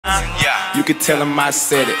Yeah. You could tell him I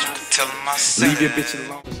said it. Leave your bitch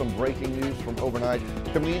alone. Some breaking news from overnight.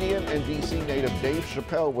 Comedian and D.C. native Dave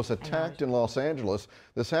Chappelle was attacked in Los Angeles.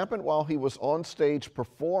 This happened while he was on stage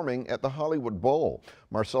performing at the Hollywood Bowl.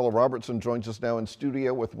 Marcella Robertson joins us now in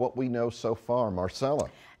studio with what we know so far. Marcella.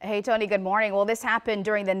 Hey, Tony, good morning. Well, this happened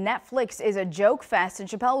during the Netflix is a Joke Fest, and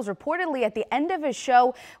Chappelle was reportedly at the end of his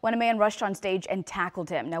show when a man rushed on stage and tackled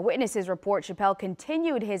him. Now, witnesses report Chappelle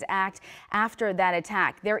continued his act after that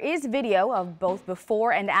attack. There is video of both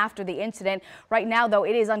before and after the incident. Right now, though,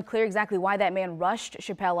 it is unclear exactly why that man rushed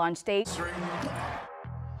Chappelle on stage.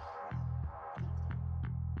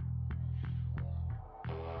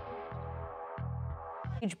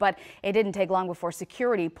 But it didn't take long before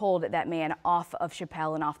security pulled that man off of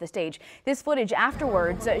Chappelle and off the stage. This footage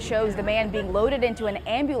afterwards shows the man being loaded into an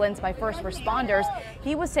ambulance by first responders.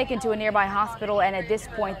 He was taken to a nearby hospital, and at this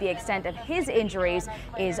point, the extent of his injuries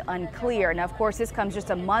is unclear. Now, of course, this comes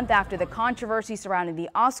just a month after the controversy surrounding the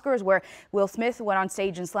Oscars, where Will Smith went on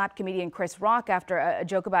stage and slapped comedian Chris Rock after a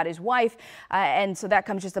joke about his wife. And so that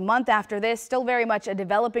comes just a month after this. Still very much a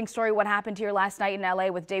developing story. What happened here last night in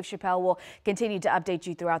L.A. with Dave Chappelle. Will continue to update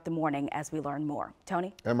you throughout the morning as we learn more.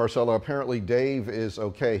 Tony? And Marcella, apparently Dave is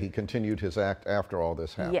okay. He continued his act after all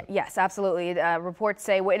this happened. Yes, absolutely. Reports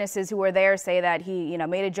say witnesses who were there say that he,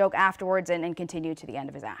 made a joke afterwards and continued to the end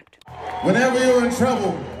of his act. Whenever you're in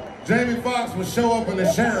trouble, Jamie Foxx would show up in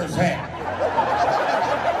the sheriff's hat.